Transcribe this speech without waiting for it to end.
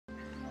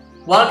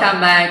Welcome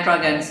back,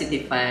 Dragon City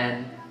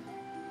fan.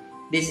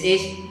 This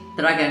is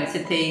Dragon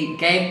City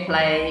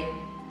gameplay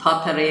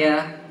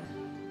tutorial.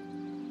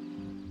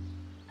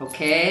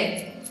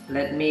 Okay,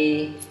 let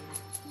me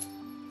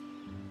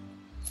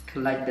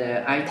collect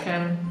the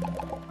item.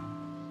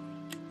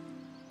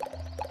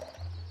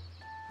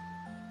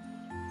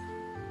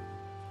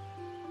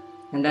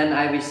 And then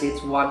I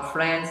visit one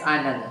friend's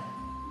island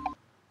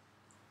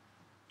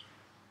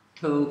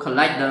to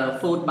collect the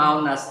food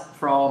bonus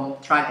from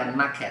Dragon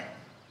Market.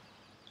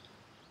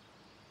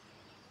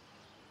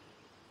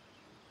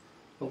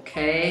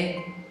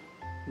 Okay,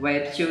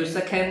 wait 2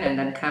 seconds and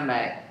then come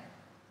back.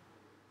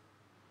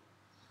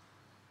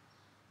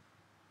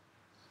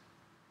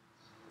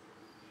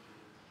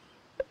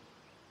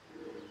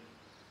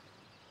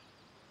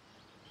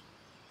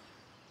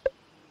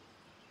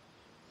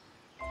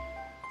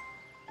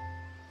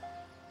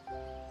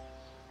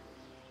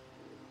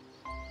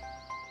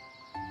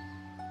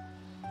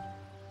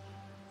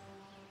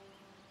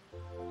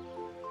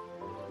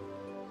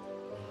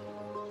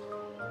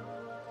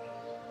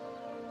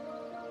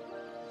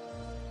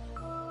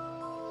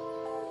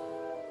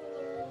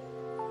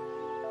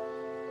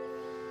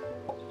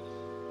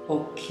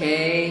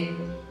 Okay,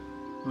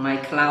 my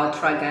cloud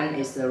dragon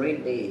is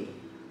ready.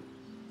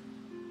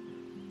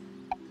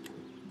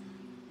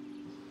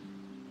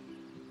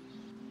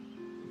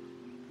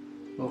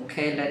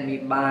 Okay, let me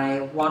buy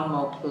one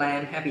more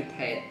plant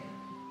habitat.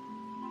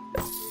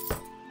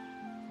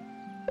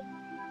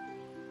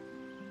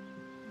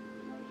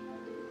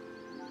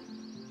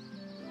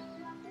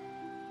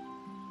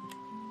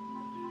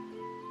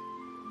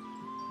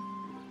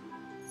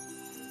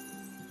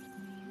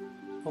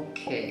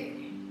 Okay.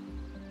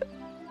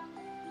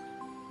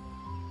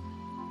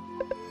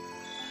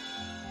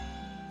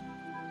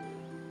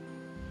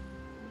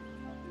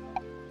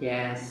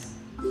 Yes.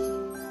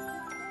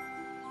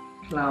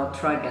 Cloud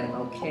dragon,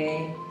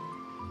 okay.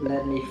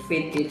 Let me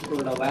feed it to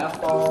the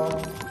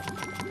waffle.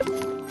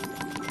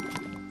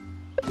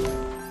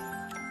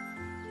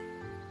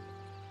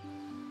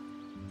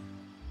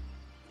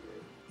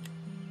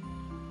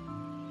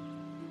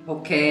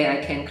 Okay,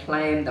 I can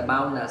claim the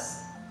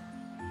bonus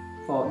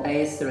for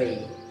day 3.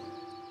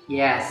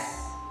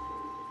 Yes.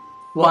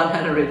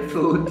 100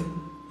 food.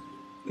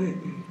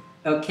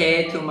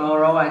 Okay,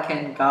 tomorrow I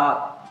can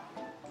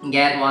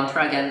get 1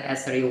 dragon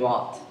as a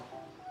reward.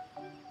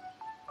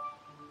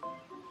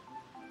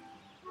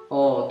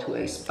 Oh, to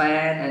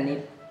expand I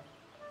need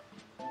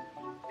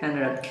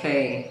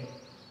 100k.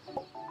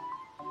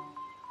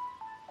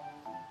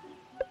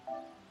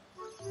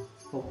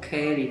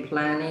 Okay,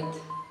 replan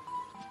it.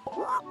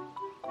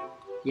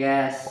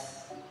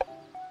 Yes.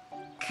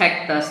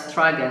 Cactus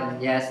dragon,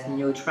 yes,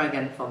 new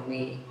dragon for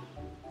me.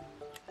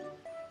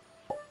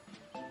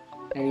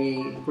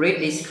 I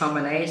read this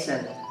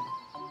combination.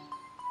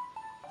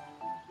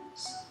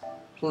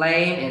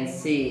 Flame and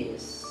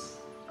seas,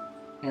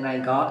 and I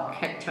got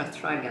Cactus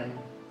dragon.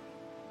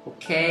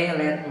 Okay,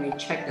 let me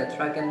check the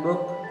dragon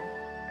book.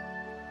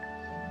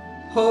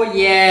 Oh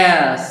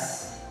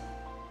yes,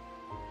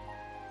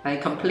 I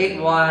complete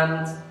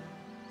one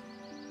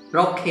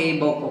rocky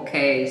book.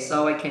 Okay,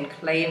 so I can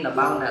claim the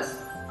bonus.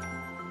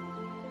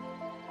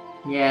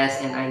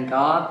 Yes, and I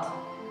got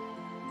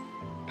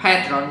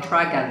Padron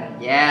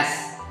Dragon.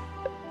 Yes.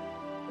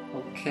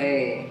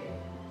 Okay.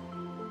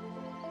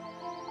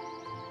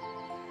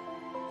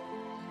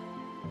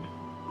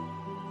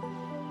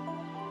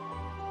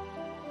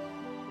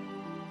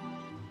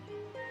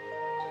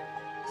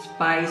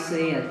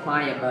 Spicy and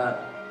firebird.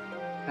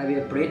 I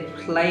will breed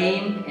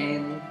flame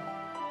and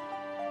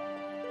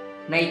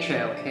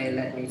nature. Okay,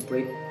 let me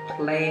breed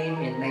flame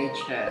and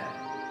nature.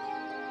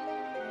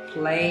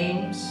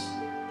 Flames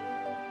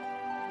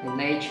and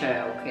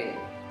nature. Okay.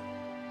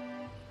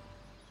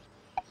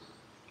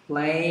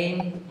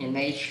 Flame and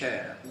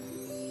nature.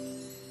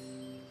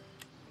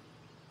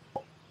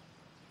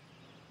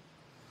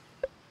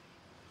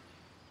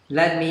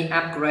 Let me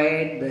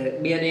upgrade the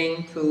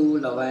building to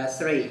level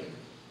 3.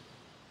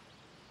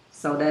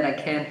 So that I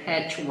can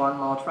hatch 1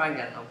 more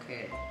dragon,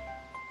 okay.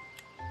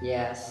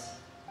 Yes.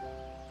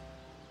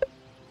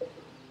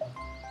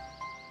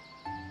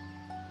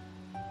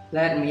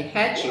 Let me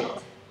hatch it.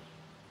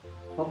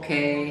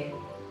 Okay.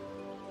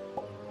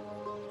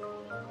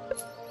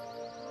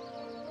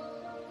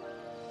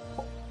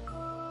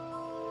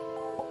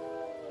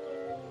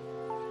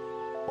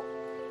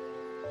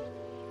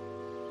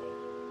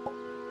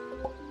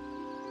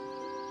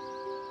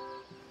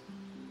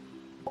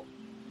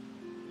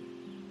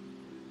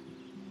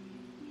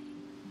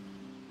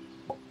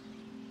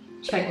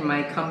 Check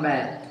my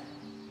combat.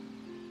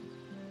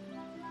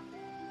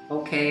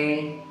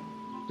 Okay,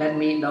 let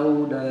me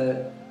do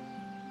the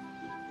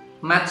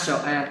martial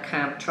art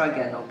camp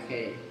dragon.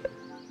 Okay,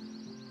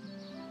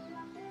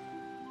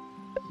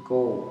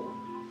 go.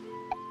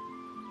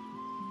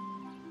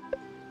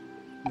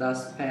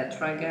 Dust pet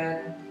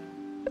dragon,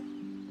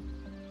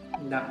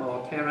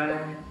 double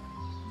terra,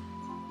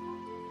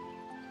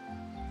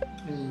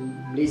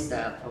 and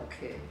blizzard.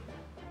 Okay.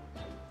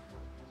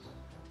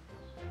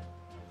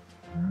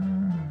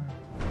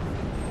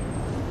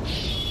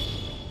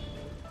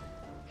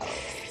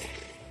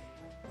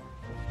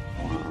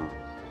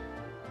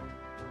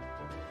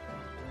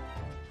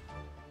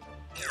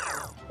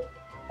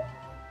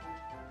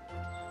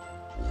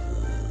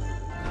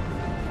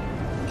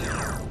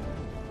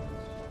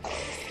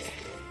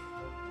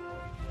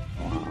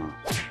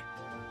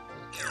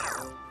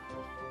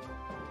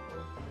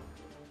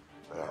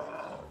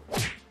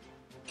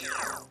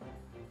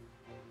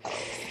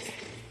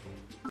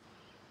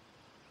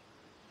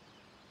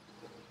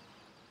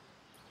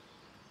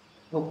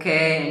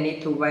 Okay, I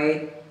need to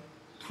wait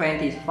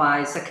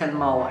 25 seconds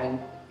more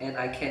and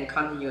I can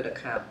continue the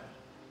count.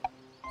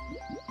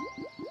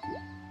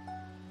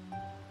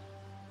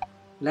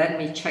 Let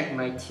me check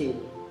my team.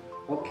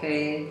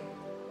 Okay.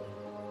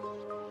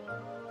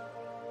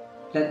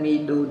 Let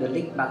me do the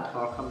league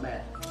battle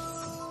combat.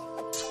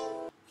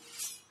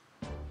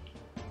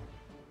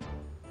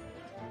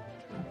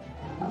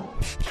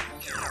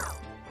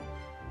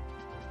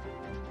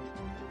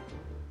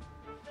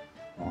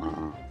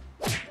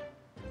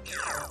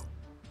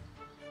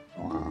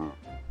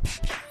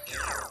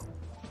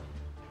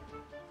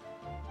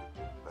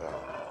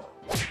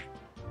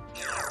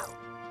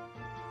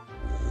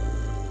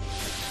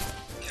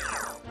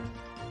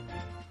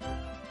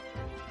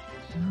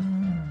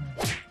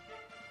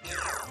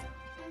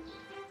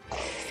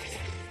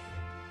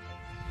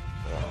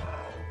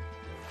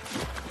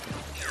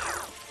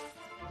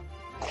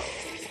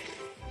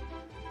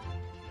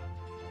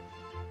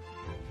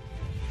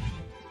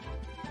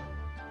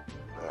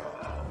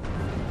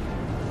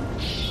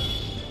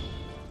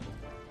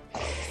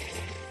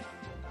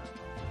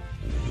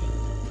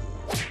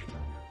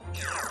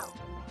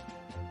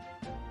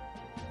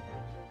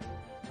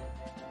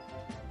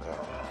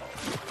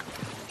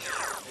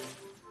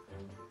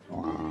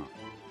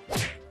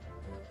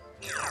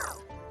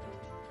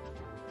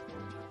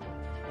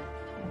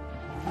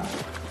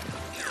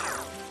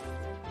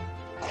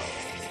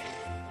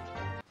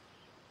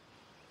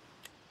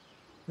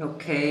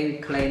 Okay,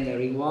 claim the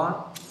reward.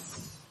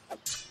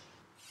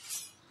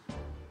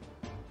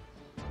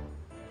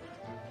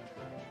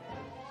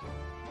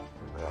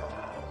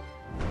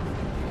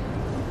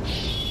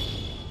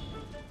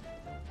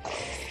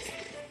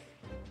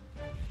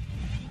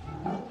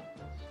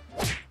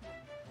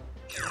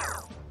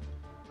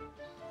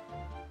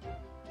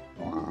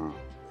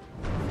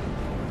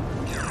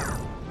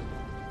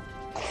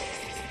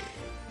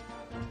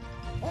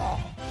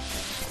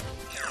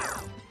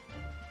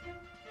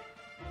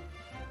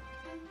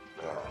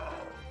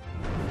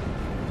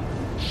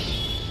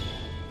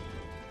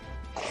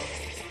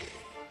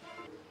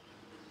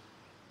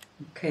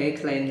 Okay,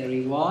 claim the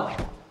reward.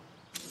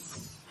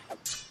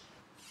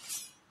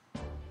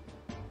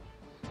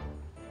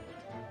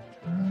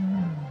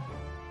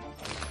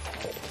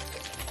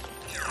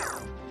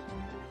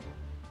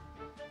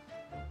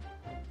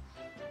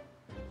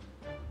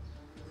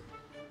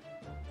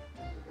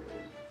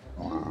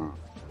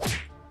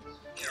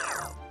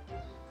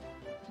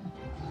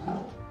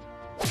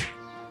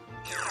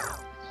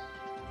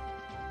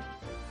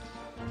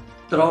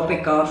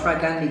 Tropical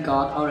dragon we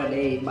got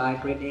already by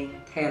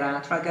breeding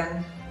Terra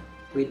dragon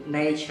with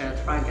nature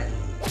dragon.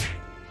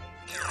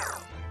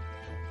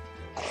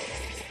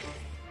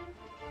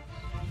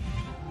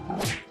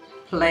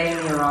 Plain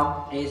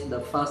Mirage is the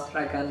first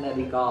dragon that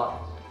we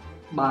got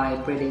by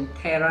breeding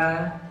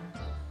Terra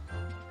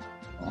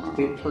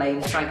with plain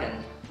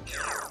dragon.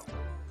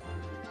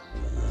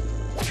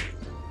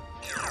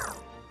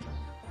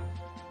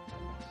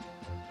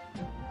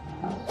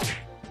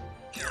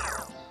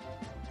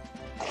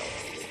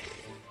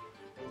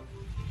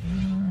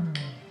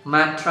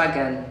 Mad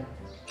dragon.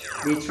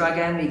 The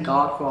dragon we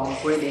got from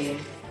breeding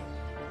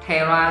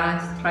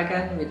Terra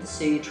dragon with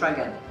sea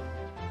dragon.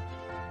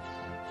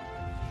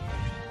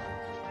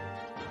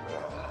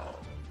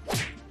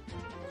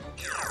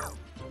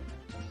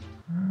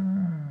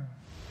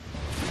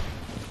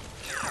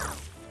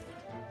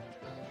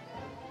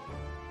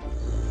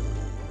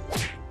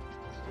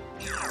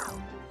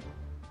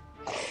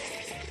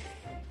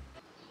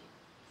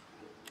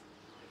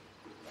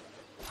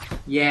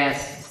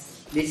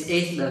 Yes, this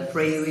is the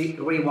free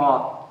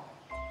reward,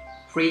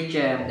 free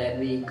gem that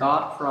we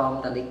got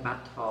from the league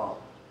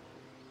battle.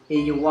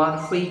 If you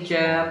want free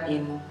gem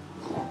in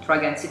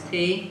Dragon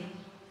City,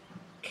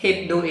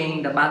 keep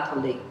doing the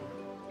battle league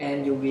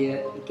and you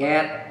will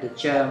get the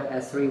gem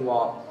as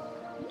reward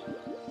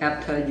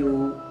after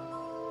you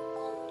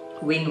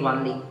win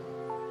one league.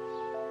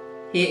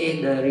 Here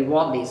is the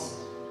reward list.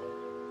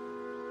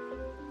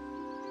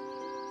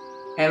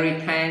 Every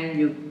time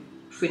you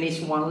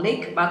finish one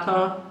league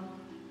battle,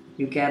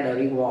 you get a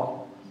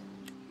reward.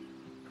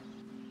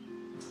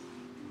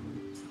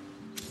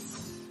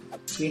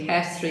 We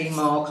have 3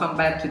 more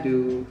combat to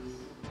do.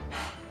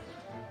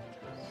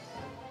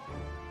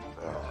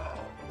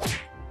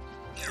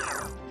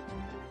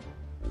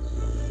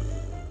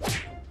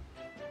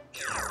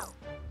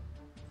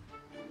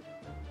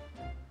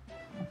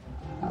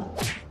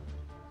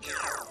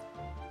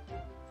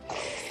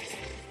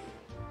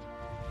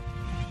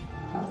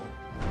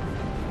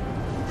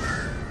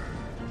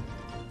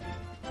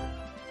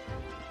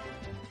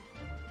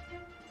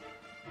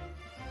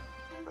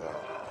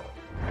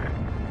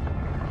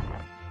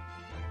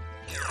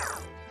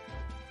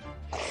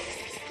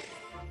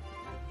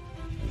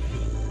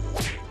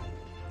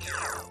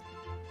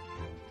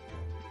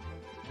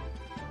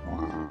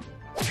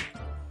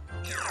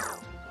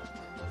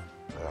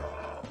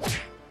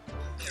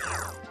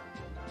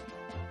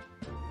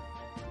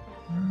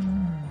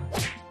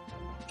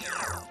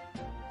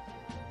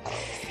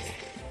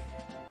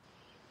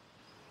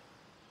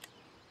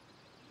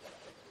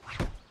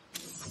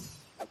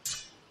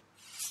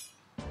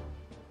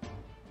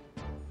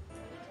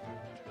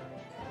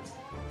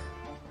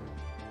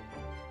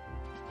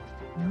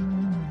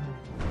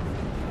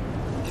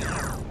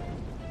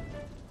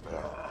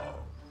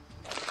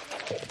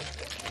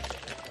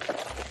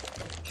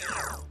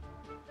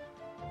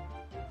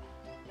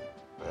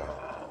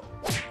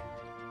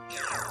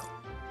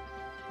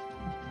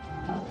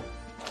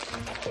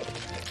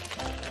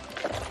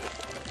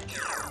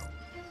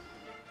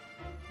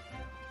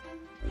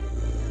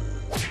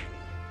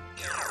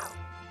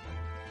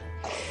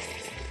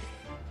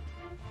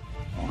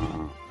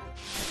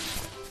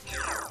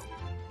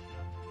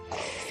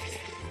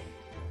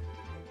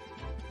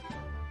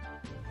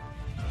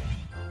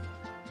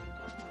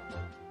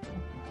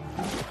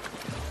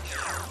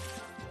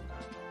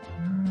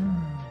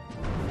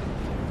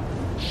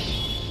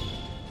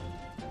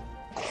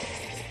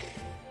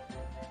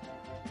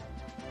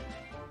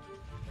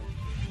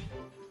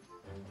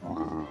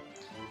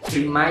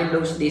 We might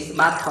lose this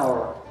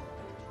battle.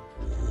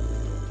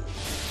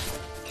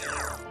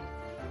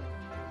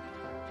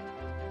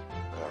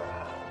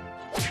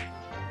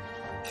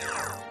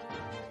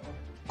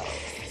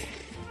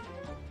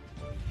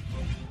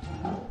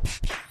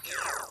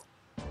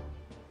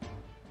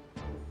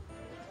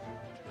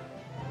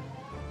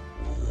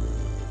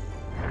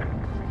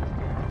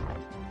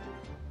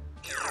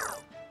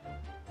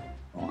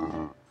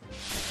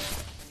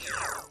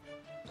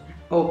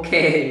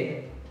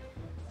 Okay,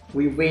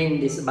 we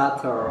win this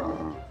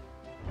battle.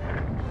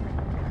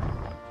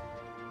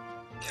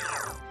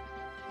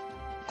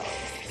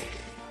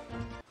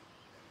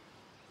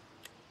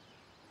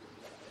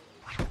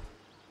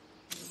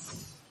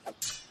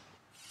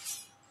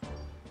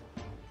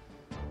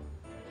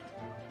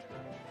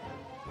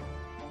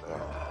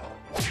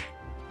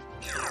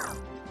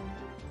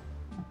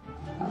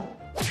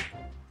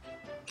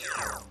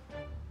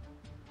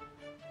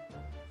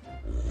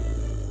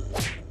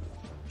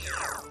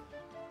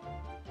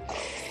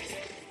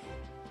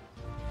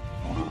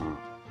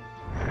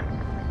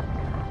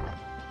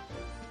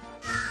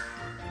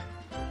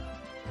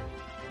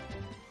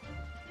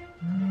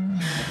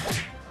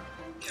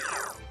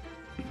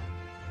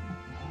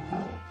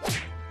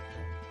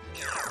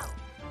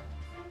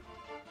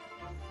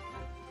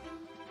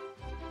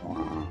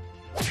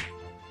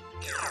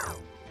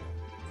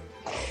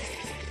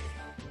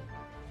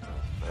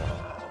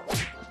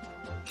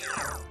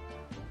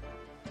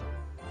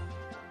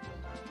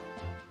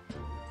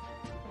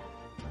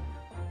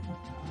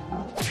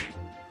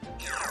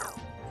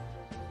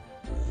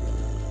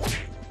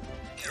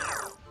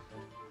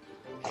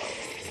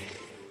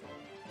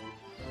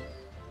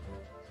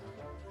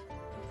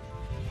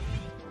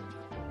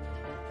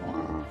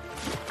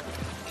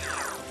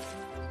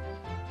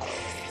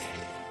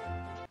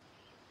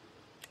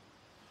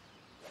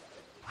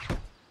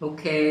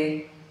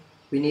 Okay,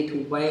 we need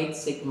to wait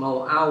 6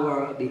 more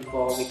hours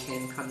before we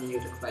can continue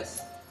the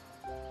quest.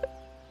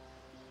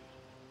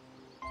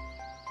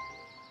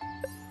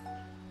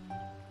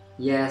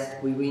 Yes,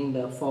 we win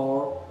the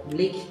 4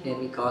 league and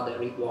we got the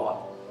reward.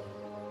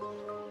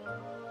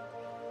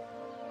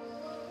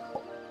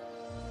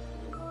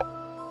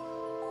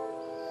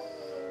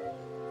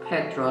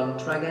 Padron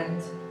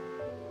Dragon,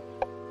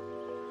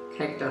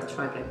 Cactus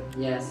Dragon,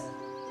 yes.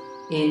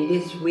 In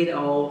this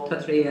video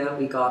tutorial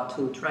we got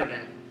 2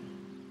 dragons,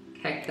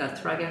 Cactus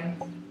Dragon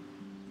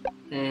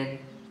and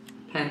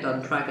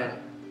Plankton Dragon.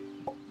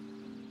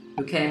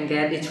 You can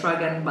get this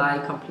dragon by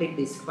complete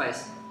this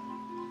quest.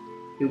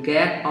 You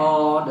get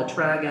all the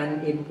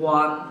dragon in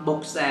one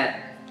book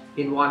set,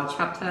 in one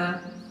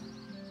chapter,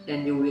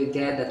 and you will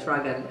get the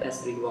dragon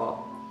as reward.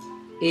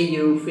 If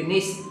you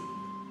finish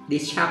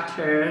this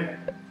chapter,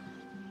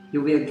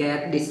 you will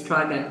get this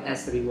dragon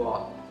as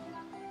reward.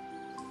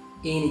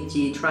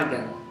 Energy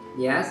dragon,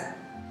 yes.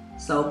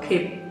 So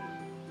keep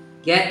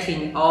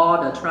getting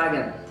all the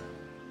dragon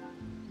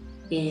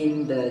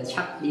in this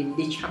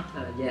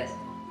chapter, yes.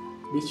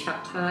 This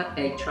chapter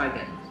 8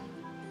 dragon.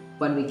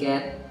 When we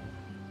get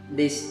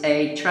this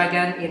 8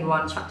 dragon in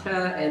one chapter,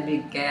 and we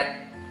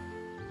get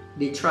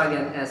the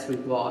dragon as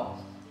reward.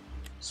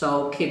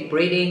 So keep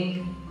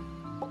breeding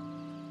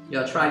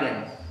your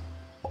dragon.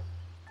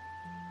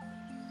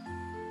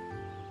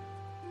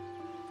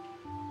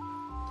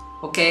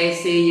 Okay,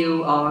 see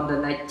you on the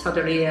next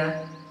tutorial.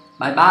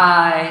 Bye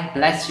bye.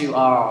 Bless you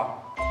all.